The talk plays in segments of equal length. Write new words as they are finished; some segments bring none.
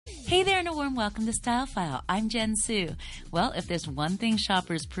Hey there and a warm welcome to Style File. I'm Jen Su. Well, if there's one thing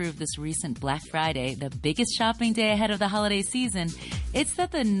shoppers proved this recent Black Friday, the biggest shopping day ahead of the holiday season, it's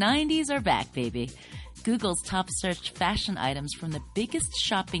that the 90s are back, baby. Google's top searched fashion items from the biggest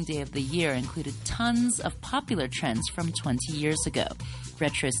shopping day of the year included tons of popular trends from 20 years ago.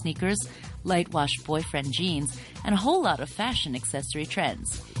 Retro sneakers, light-wash boyfriend jeans, and a whole lot of fashion accessory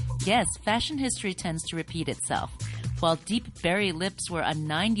trends. Yes, fashion history tends to repeat itself. While deep berry lips were a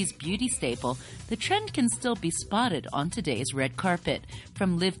 90s beauty staple, the trend can still be spotted on today's red carpet.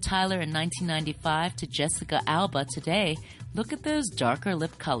 From Liv Tyler in 1995 to Jessica Alba today, look at those darker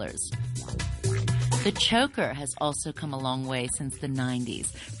lip colors. The choker has also come a long way since the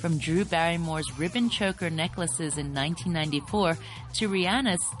 90s, from Drew Barrymore's ribbon choker necklaces in 1994 to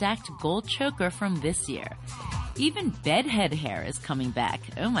Rihanna's stacked gold choker from this year. Even bedhead hair is coming back.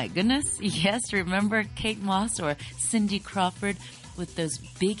 Oh my goodness. Yes, remember Kate Moss or Cindy Crawford with those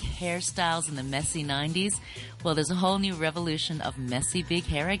big hairstyles in the messy 90s? Well, there's a whole new revolution of messy big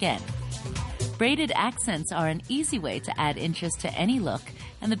hair again. Braided accents are an easy way to add interest to any look,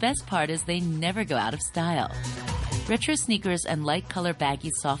 and the best part is they never go out of style. Retro sneakers and light color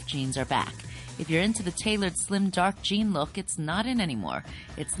baggy soft jeans are back. If you're into the tailored slim dark jean look, it's not in anymore.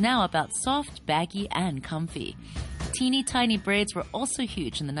 It's now about soft, baggy, and comfy. Teeny tiny braids were also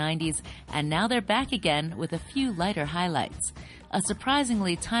huge in the 90s, and now they're back again with a few lighter highlights. A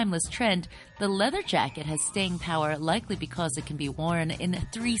surprisingly timeless trend, the leather jacket has staying power likely because it can be worn in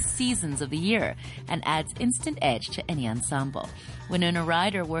 3 seasons of the year and adds instant edge to any ensemble. Winona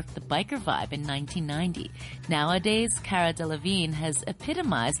Ryder worked the biker vibe in 1990. Nowadays, Cara Delevingne has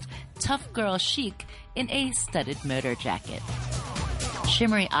epitomized tough girl chic in a studded motor jacket.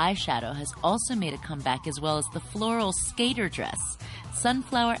 Shimmery eyeshadow has also made a comeback, as well as the floral skater dress.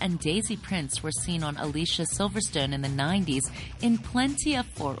 Sunflower and daisy prints were seen on Alicia Silverstone in the 90s in plenty of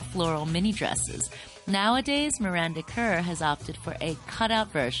floral mini dresses. Nowadays, Miranda Kerr has opted for a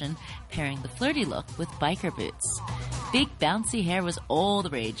cutout version, pairing the flirty look with biker boots. Big bouncy hair was all the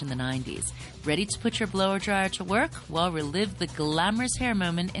rage in the 90s. Ready to put your blower dryer to work? Well, relive the glamorous hair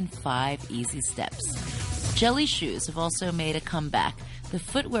moment in 5 easy steps. Jelly shoes have also made a comeback. The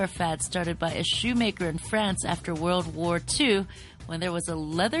footwear fad started by a shoemaker in France after World War II, when there was a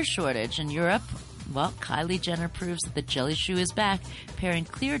leather shortage in Europe. Well, Kylie Jenner proves that the jelly shoe is back, pairing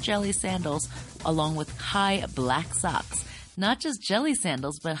clear jelly sandals along with high black socks. Not just jelly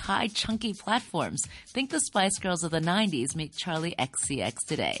sandals, but high chunky platforms. Think the Spice Girls of the 90s meet Charlie XCX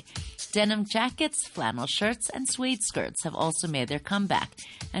today. Denim jackets, flannel shirts, and suede skirts have also made their comeback.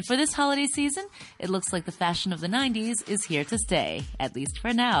 And for this holiday season, it looks like the fashion of the 90s is here to stay, at least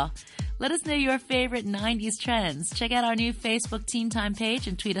for now. Let us know your favorite 90s trends. Check out our new Facebook Teen Time page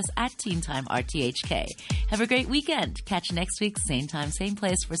and tweet us at TeenTimeRTHK. Have a great weekend. Catch you next week, same time, same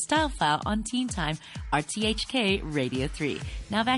place for Style File on Teen Time RTHK Radio 3. Now back